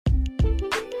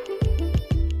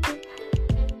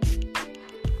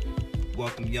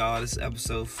welcome y'all. This is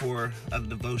episode 4 of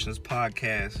the Devotions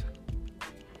Podcast.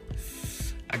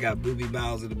 I got Booby in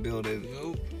the building.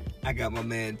 Yo. I got my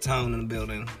man Tone in the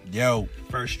building. Yo.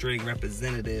 First string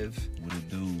representative. What it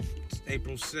do? It's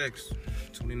April 6th,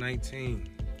 2019.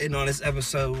 And on this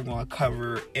episode, we're going to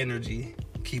cover energy.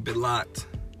 Keep it locked.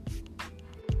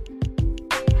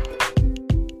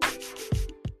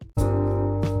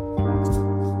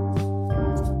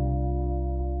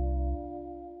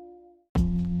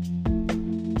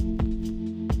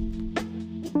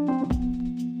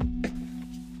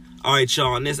 All right,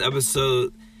 y'all. In this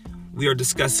episode, we are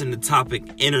discussing the topic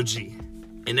energy.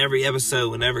 In every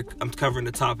episode, whenever I'm covering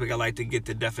the topic, I like to get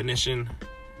the definition.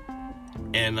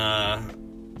 And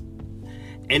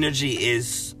energy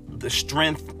is the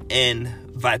strength and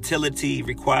vitality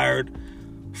required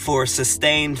for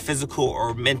sustained physical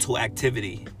or mental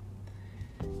activity.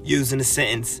 Used in a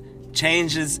sentence,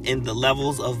 changes in the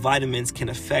levels of vitamins can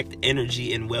affect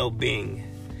energy and well-being.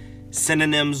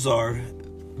 Synonyms are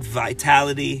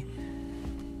vitality,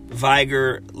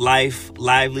 vigor, life,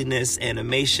 liveliness,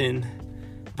 animation,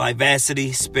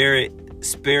 vivacity,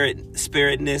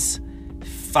 spiritedness,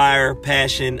 fire,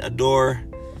 passion, adore,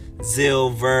 zeal,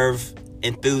 verve,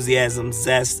 enthusiasm,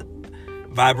 zest,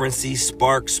 vibrancy,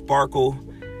 spark, sparkle,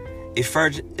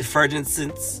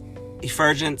 effulgence,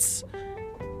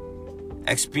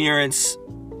 experience,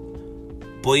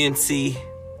 buoyancy,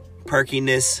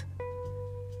 perkiness,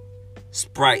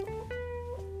 sprightliness.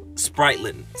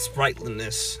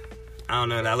 I don't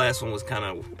know, that last one was kind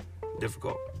of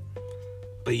difficult.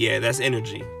 But yeah, that's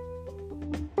energy.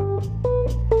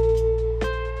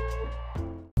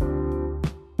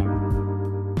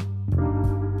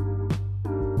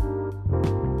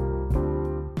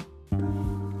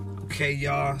 Okay,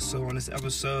 y'all, so on this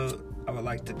episode, I would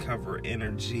like to cover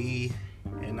energy.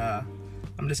 And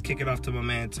I'm just kicking off to my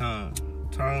man, Tone.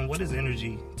 Tone, what is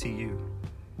energy to you?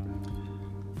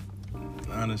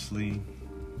 Honestly,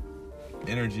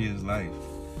 energy is life.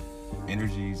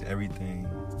 Energy is everything.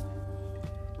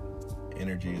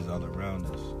 Energy is all around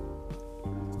us.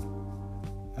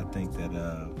 I think that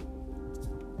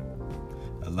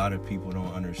a lot of people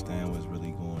don't understand what's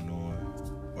really going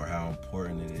on, or how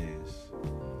important it is,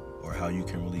 or how you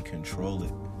can really control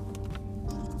it.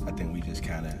 I think we just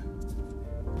kind of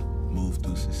move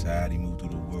through society, move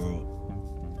through the world,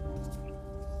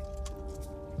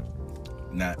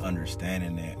 not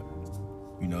understanding that,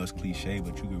 you know, it's cliche,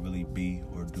 but you can really be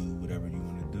or do whatever you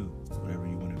want to do, whatever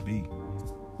you want to be,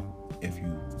 if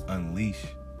you unleash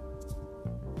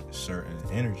certain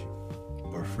energy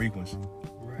or frequency.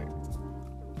 Right.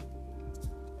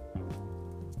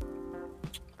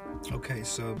 Okay,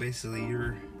 so basically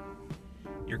you're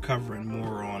covering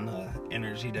more on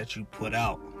energy that you put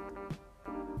out,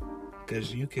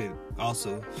 because you could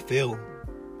also feel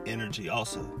energy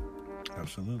also.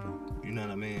 Absolutely. You know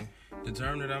what I mean? The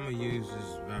term that I'm going to use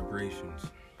is vibrations.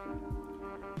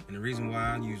 And the reason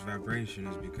why I use vibration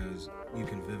is because you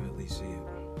can vividly see it.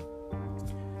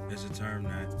 It's a term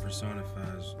that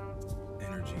personifies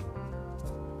energy.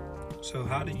 So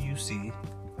how do you see?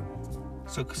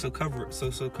 So cover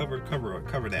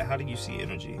that. How do you see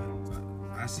energy?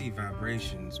 I see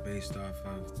vibrations based off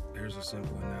of, there's a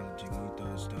simple analogy. When you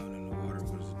throw a stone in the water,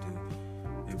 what does it do?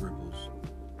 It ripples.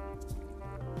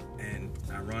 And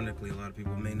ironically, a lot of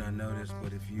people may not know this,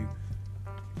 but if you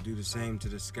do the same to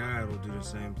the sky, it'll do the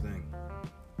same thing.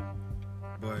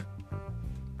 But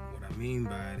what I mean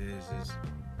by it is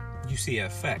you see an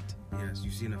effect. Yes, you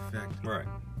see an effect. Right.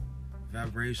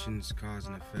 Vibrations cause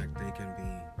an effect. They can be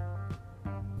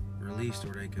released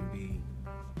or they can be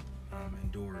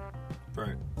endured.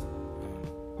 Right.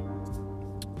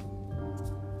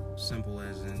 Simple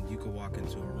as in, you could walk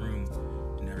into a room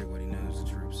and everybody knows that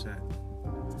you're upset.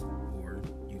 Or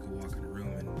you could walk in a room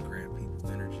and grant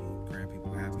people energy, grant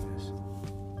people happiness.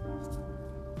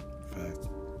 Fact.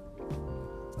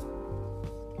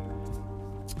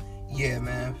 Yeah,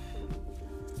 man.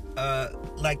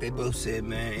 Like they both said,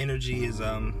 man, energy is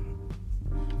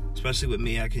especially with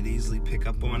me, I could easily pick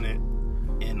up on it,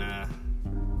 and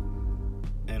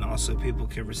also people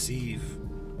can receive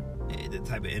the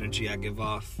type of energy I give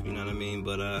off, you know what I mean?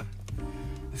 But I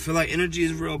feel like energy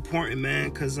is real important, man,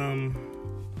 because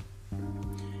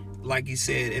like you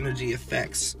said, energy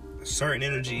affects. Certain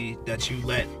energy that you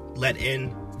let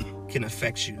in can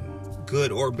affect you,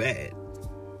 good or bad,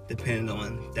 depending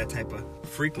on that type of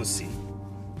frequency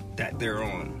that they're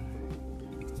on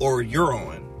or you're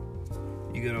on.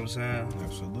 You get what I'm saying?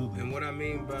 Absolutely. And what I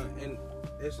mean by, and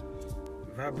it's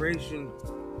vibration,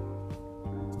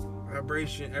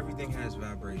 everything has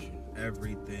vibration.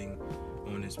 Everything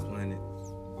on this planet,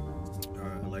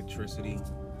 electricity,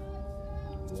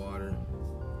 water,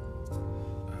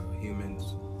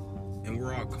 humans, and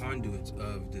we're all conduits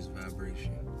of this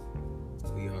vibration.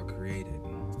 We all create it.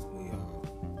 We all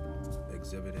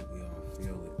exhibit it. We all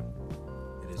feel it.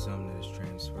 It is something that is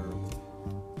transferable.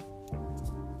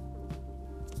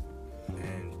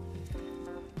 And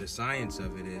the science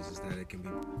of it is that it can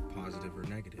be positive or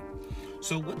negative.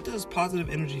 So what does positive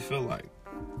energy feel like?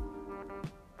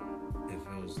 It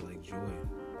feels like joy.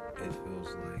 It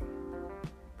feels like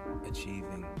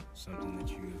achieving something that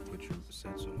you put your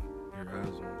sights on, your eyes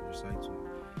on, your sights on.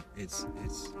 It's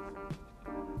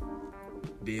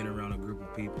being around a group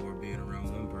of people or being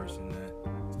around one person that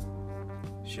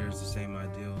shares the same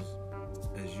ideals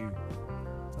as you.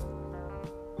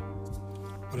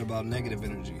 What about negative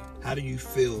energy? How do you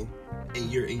feel, in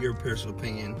your personal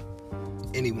opinion?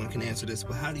 Anyone can answer this,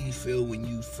 but how do you feel when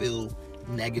you feel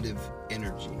negative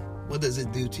energy? What does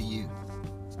it do to you?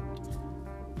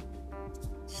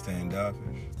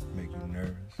 Standoffish, make you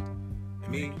nervous,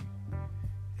 and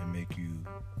make you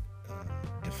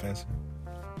defensive.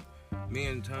 Me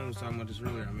and Tom was talking about this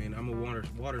earlier. I mean, I'm a water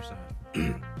sign.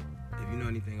 If you know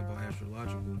anything about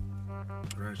astrological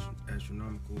or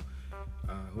astronomical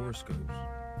horoscopes,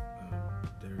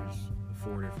 there's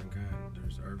 4 different kinds.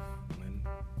 There's earth, wind,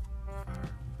 fire,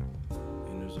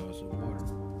 and there's also water.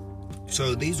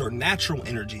 So these are natural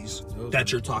energies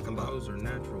that you're talking about. Those are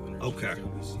natural energies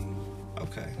that we see.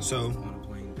 Okay, so On a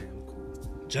plane, damn cool.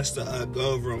 just to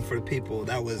go over them for the people,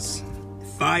 that was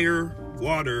fire,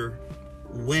 water,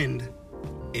 wind,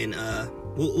 and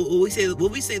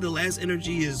what we say the last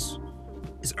energy is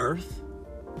earth.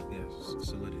 Yes,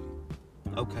 solidity.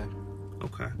 Okay.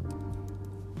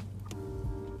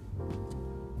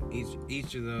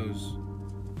 Each of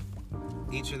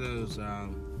those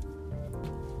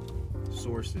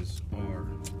sources are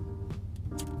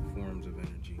forms of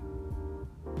energy.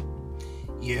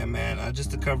 Yeah, man.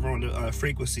 Just to cover on the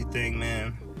frequency thing,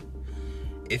 man.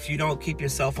 If you don't keep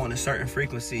yourself on a certain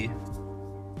frequency,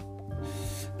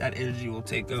 that energy will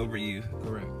take over you.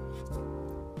 Correct.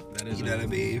 That is. You know what I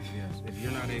mean? Yes. If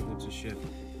you're not able to shift.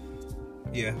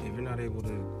 Yeah. If you're not able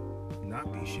to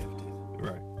not be shifted.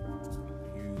 Right.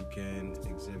 You can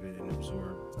exhibit and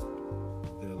absorb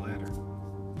the latter.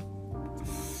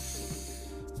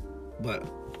 But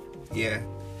yeah,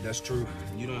 that's true.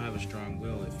 You don't have a strong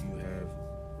will if you have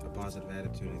a positive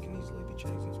attitude. It can easily be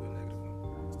changed into a negative one.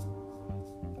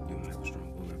 You don't have a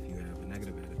strong will if you have a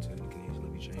negative attitude. It can easily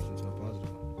be changed into a positive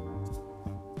one.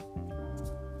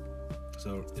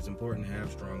 So it's important to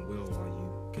have strong will while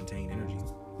you contain energy.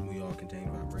 We all contain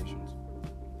vibrations,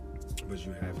 but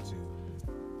you have to.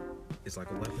 It's like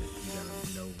a weapon. You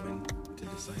gotta know when to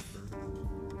decipher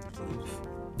to use it.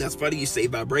 That's funny you say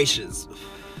vibrations,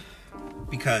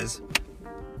 because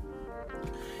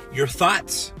your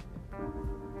thoughts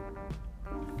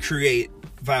create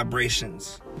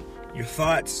vibrations. Your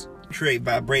thoughts create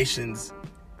vibrations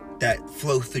that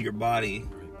flow through your body.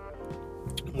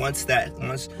 Once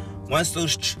those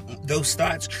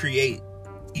thoughts create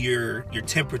your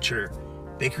temperature,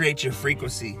 they create your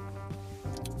frequency,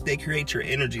 they create your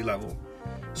energy level.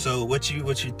 So what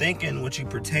you're thinking, what you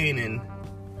pertaining,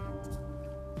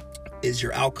 is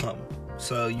your outcome.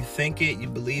 So you think it, you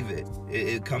believe it,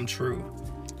 it come true.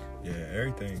 Yeah,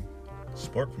 everything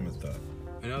sparked from a thought.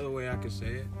 Another way I could say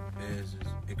it is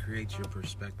it creates your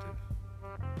perspective.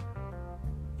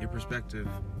 Your perspective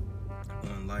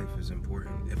on life is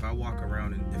important. If I walk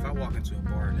into a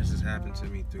bar, and this has happened to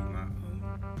me through my own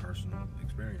personal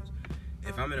experience.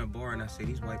 If I'm in a bar and I say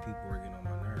these white people are getting on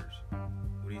my nerves,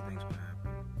 what do you think's gonna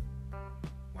happen?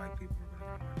 White people are gonna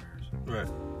get on my nerves.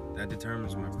 Right. That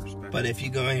determines my perspective. But if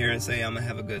you go in here and say I'm gonna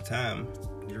have a good time,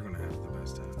 you're gonna have the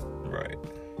best time. right?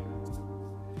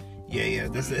 Yeah.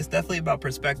 It's definitely about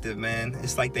perspective, man.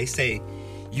 It's like they say,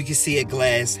 you can see a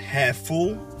glass half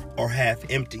full or half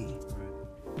empty.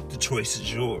 The choice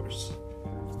is yours.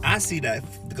 I see that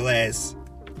glass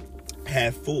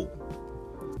half full.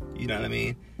 You know what I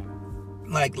mean?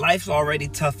 Like, life's already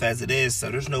tough as it is, so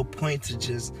there's no point to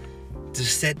just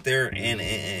sit there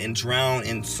and drown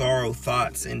in sorrow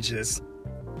thoughts and just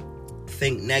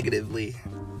think negatively.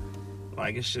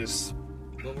 Like, it's just,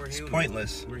 but we're human.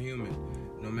 Pointless. We're human.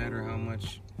 No matter how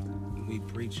much we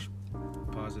preach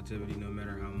positivity, no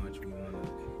matter how much we want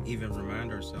to even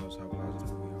remind ourselves how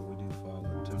positive we are, we do fall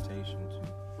into temptation to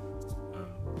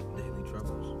daily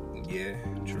troubles. yeah,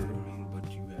 true. I mean, but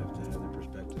you have to have the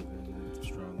perspective and the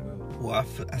strong will. Well,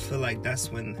 I feel like that's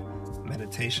when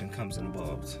meditation comes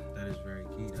involved. That is very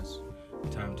key. That's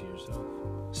time to yourself.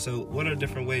 So what are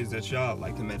different ways that y'all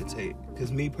like to meditate?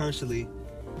 Because me personally,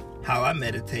 how I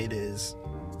meditate is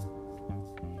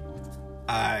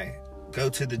I go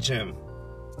to the gym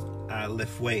I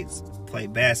lift weights, play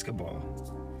basketball,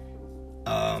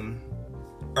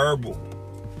 herbal.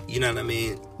 You know what I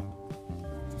mean?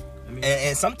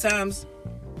 And sometimes,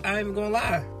 I ain't even gonna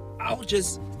lie, I would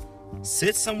just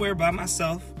sit somewhere by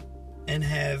myself and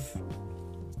have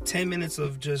 10 minutes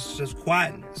of just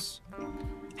quietness.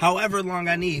 However long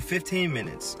I need, 15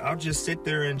 minutes. I'll just sit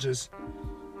there and just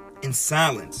in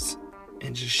silence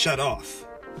and just shut off.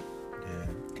 Yeah.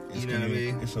 You know what I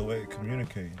mean? It's a way of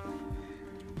communicating.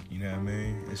 You know what I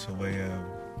mean? It's a way of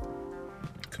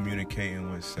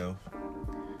communicating with self.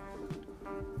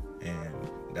 And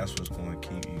that's what's going to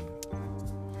keep you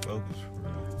focused for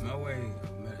real. My way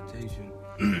of meditation,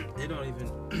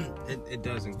 it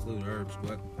does include herbs,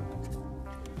 but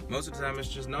most of the time it's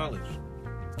just knowledge.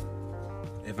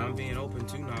 If I'm being open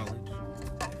to knowledge,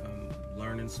 if I'm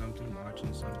learning something,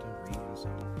 watching something, reading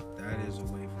something, that is a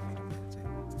way for me to meditate.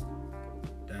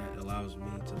 That allows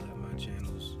me to let my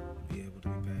channels be able to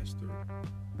be passed through.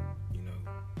 You know,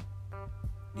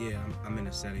 yeah, I'm in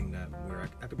a setting where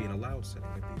I could be in a loud setting.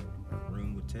 I could be in a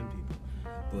room with 10 people.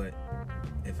 But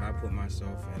if I put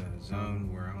myself in a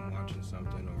zone where I'm watching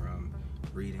something, or I'm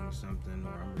reading something,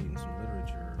 or I'm reading some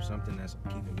literature, or something that's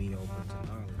keeping me open to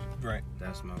knowledge, Right.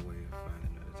 that's my way of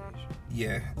finding meditation.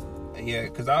 Yeah,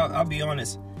 because I'll be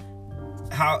honest,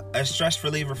 how a stress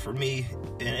reliever for me,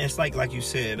 and it's like you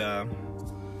said,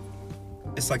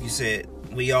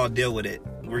 we all deal with it.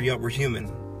 We're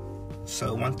human.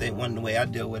 So one way I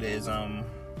deal with it is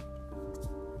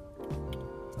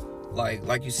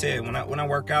like you said, when I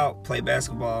work out, play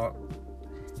basketball,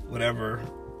 whatever,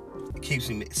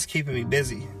 it's keeping me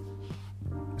busy.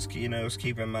 It's keeping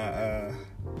my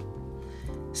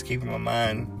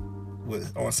mind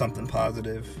on something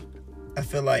positive. I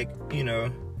feel like,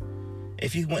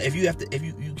 if you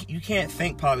can't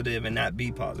think positive and not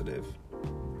be positive.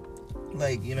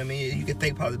 Like, you know what I mean? You can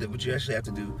think positive, but you actually have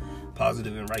to do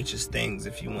positive and righteous things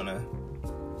if you want to,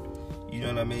 you know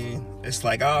what I mean? It's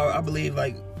like, I believe,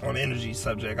 like, on the energy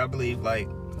subject, I believe, like,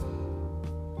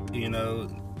 the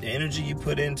energy you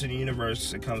put into the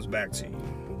universe, it comes back to you.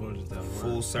 What is that word?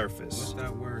 Full surface. What's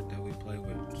that word that we play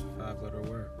with? It's a 5-letter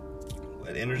word.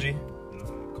 What, energy? No,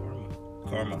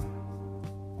 Karma.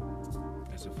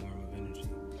 That's a form of energy.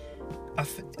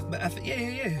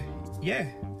 Yeah.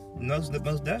 Most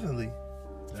definitely.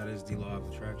 That is the law of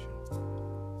attraction.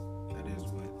 That is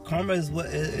what Karma is what,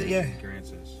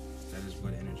 grants us. That is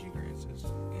what energy grants us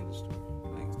in the story.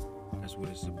 Like, that's what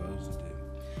it's supposed to do.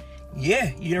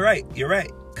 Yeah, you're right.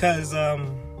 Cause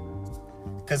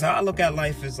how I look at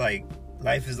life is like,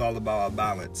 life is all about a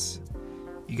balance.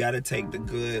 You gotta take the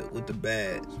good with the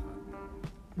bad,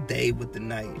 day with the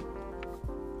night.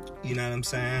 You know what I'm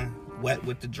saying? Wet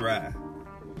with the dry.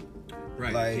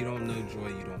 Right. Like, if you don't know joy,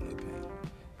 you don't know pain.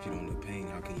 If you don't know pain,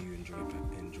 how can you enjoy joy?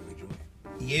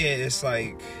 Yeah, it's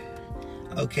like,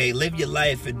 okay, live your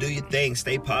life and do your thing,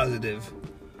 stay positive,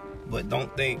 but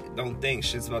don't think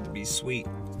shit's about to be sweet.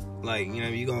 Like,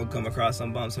 you're gonna come across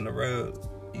some bumps in the road,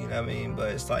 you know what I mean?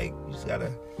 But it's like, you just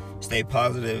gotta stay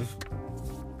positive,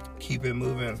 keep it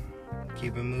moving.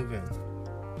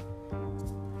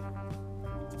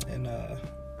 And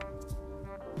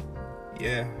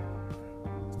yeah.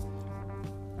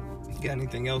 You got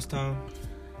anything else, Tom?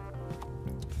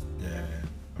 Yeah,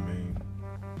 I mean,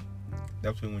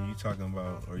 definitely when you talking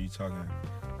about, or you talking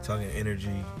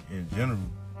energy in general,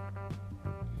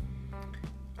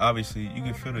 obviously you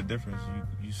can feel the difference.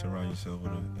 You surround yourself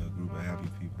with a group of happy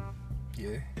people.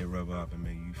 Yeah. They rub up and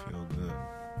make you feel good.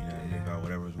 You know what I mean? About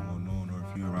whatever's going on, or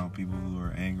if you're around people who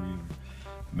are angry or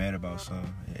mad about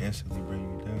something, it instantly bring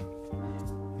you down.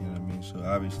 You know what I mean? So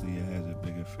obviously it has a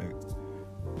big effect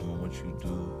on what you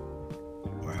do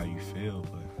or how you feel,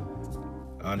 but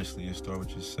honestly, it starts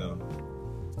with yourself.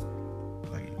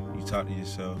 Like, you talk to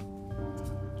yourself,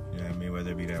 you know what I mean,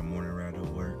 whether it be that morning ride to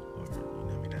work, or, you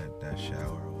know what I mean, that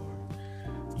shower, or,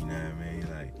 you know what I mean,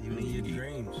 like, Even your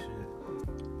dreams, shit.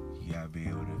 You gotta be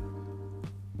able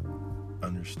to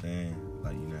understand,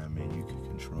 like, you know what I mean, you can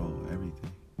control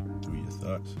everything through your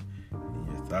thoughts, and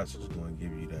your thoughts is going to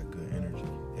give you that good energy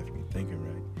if you're thinking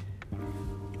right.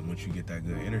 And once you get that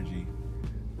good energy,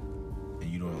 and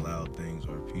you don't allow things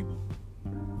or people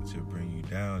to bring you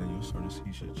down, and you'll sort of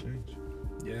see shit change.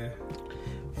 Yeah.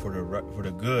 For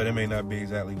the good, it may not be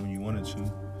exactly when you want it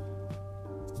to,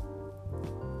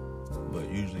 but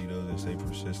usually those that stay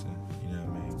persistent, you know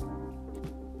what I mean,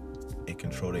 and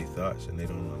control their thoughts, and they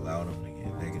don't allow them to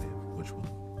get negative, which will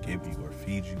give you or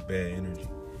feed you bad energy.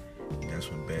 And that's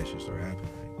when bad shit start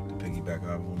happening. Like, to piggyback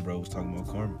off when bro was talking about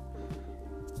karma,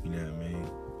 you know what I mean?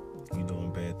 You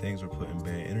doing bad things or putting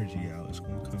bad energy out, it's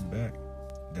gonna come back.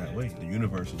 that way. The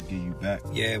universe will give you back.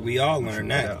 Yeah, we all learn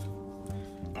that. Out.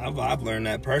 I've learned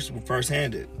that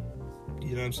first-handed.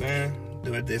 You know what I'm saying?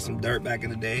 I did some dirt back in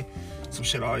the day. Some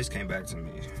shit always came back to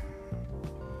me.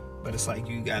 But it's like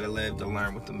you gotta live to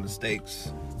learn with the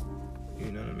mistakes.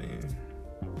 You know what I mean?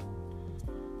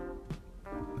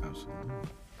 Absolutely.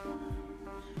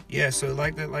 Yeah, so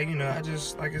like that, like, you know,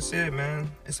 like I said, man,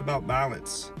 it's about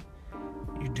balance.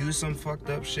 You do some fucked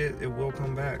up shit, it will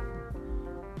come back.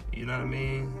 You know what I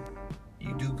mean?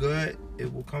 You do good,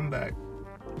 it will come back.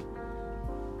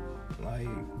 Like,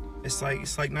 it's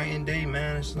like night and day,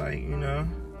 man. It's like, you know,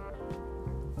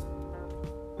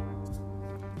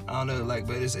 I don't know, like,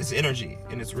 but it's energy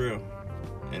and it's real,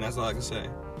 and that's all I can say.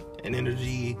 And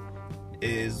energy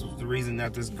is the reason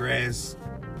that this grass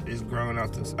is growing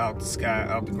out the sky,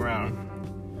 out the ground,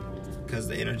 because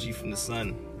the energy from the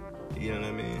sun. You know what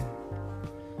I mean?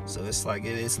 So it's like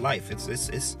it's life.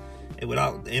 It's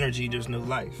without energy, there's no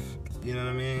life. You know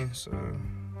what I mean? So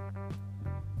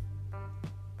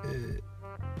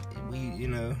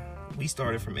we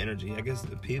started from energy. I guess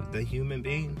the human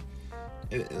being.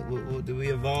 Do we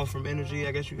evolve from energy?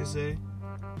 I guess you could say.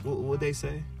 What would they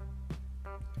say?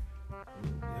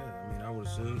 Yeah, I mean, I would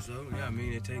assume so. Yeah,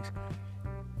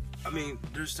 I mean,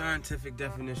 there's scientific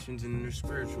definitions and there's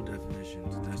spiritual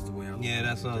definitions. That's the way I look at it. Yeah,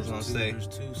 that's what I was gonna say. There's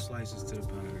two slices to the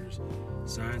pie. There's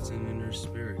science and then there's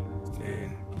spirit.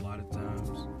 And a lot of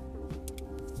times,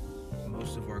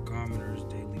 most of our commoners,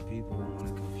 daily people, want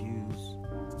to confuse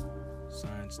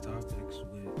science topics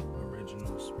with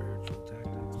original spiritual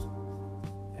tactics.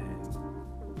 And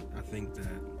I think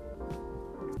that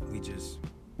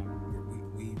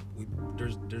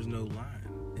there's no line.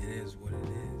 It is what it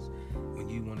is. When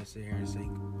you want to sit here and say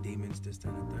demons, this, that,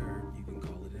 and the third, you can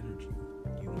call it energy.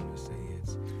 You want to say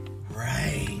it's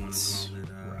right.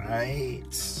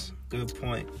 Good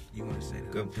point. You want to say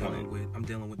that Good point. I'm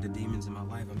dealing with the demons in my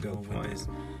life. I'm dealing with this.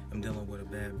 I'm dealing with a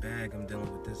bad bag. I'm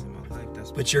dealing with this in my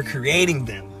life. But you're creating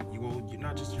them. You're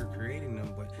not just creating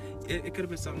them, but it could have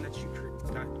been something that you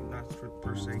not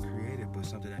per se created, but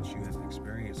something that you have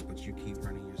experienced. But you keep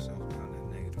running yourself down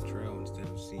that negative trail instead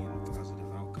of seeing the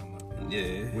positive outcome of it.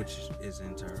 Yeah. Which is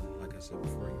in turn, like I said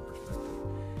before, your perspective.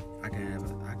 I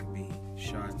could be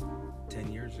shot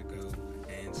 10 years ago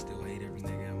and still hate every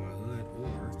nigga in my hood,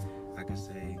 or I could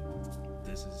say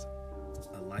this is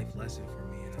a life lesson for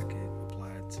me, and I could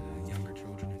apply it to younger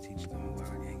children and teach them why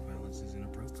gang violence is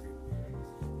inappropriate.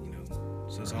 You know,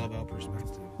 so it's all about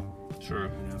perspective. Sure.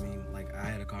 You know what I mean? Like, I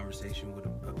had a conversation with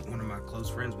one of my close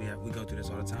friends. We go through this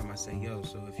all the time. I say, yo,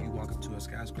 so if you walk up to a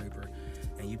skyscraper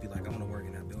and you be like, I want to work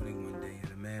in that building one day,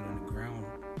 and a man on the ground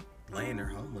laying there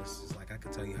homeless is like, I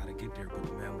could tell you how to get there, but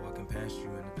the man walking past you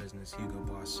in the business Hugo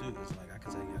Boss suit is like, I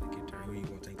could tell you how to get there. Who are you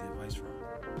gonna take the advice from?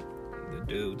 The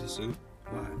dude with the suit.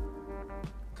 Why?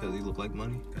 Because he look like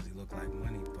money? Because he look like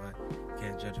money, but you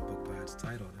can't judge a book by its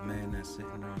title. The man that's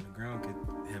sitting there on the ground could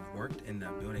have worked in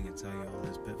that building and tell you all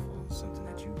this pitfalls, something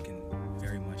that you can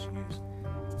very much use.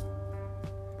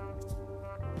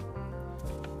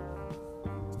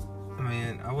 I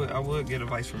mean, I would get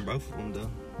advice from both of them,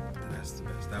 though. That's the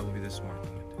best. That would be the smart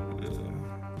thing to do. Yeah.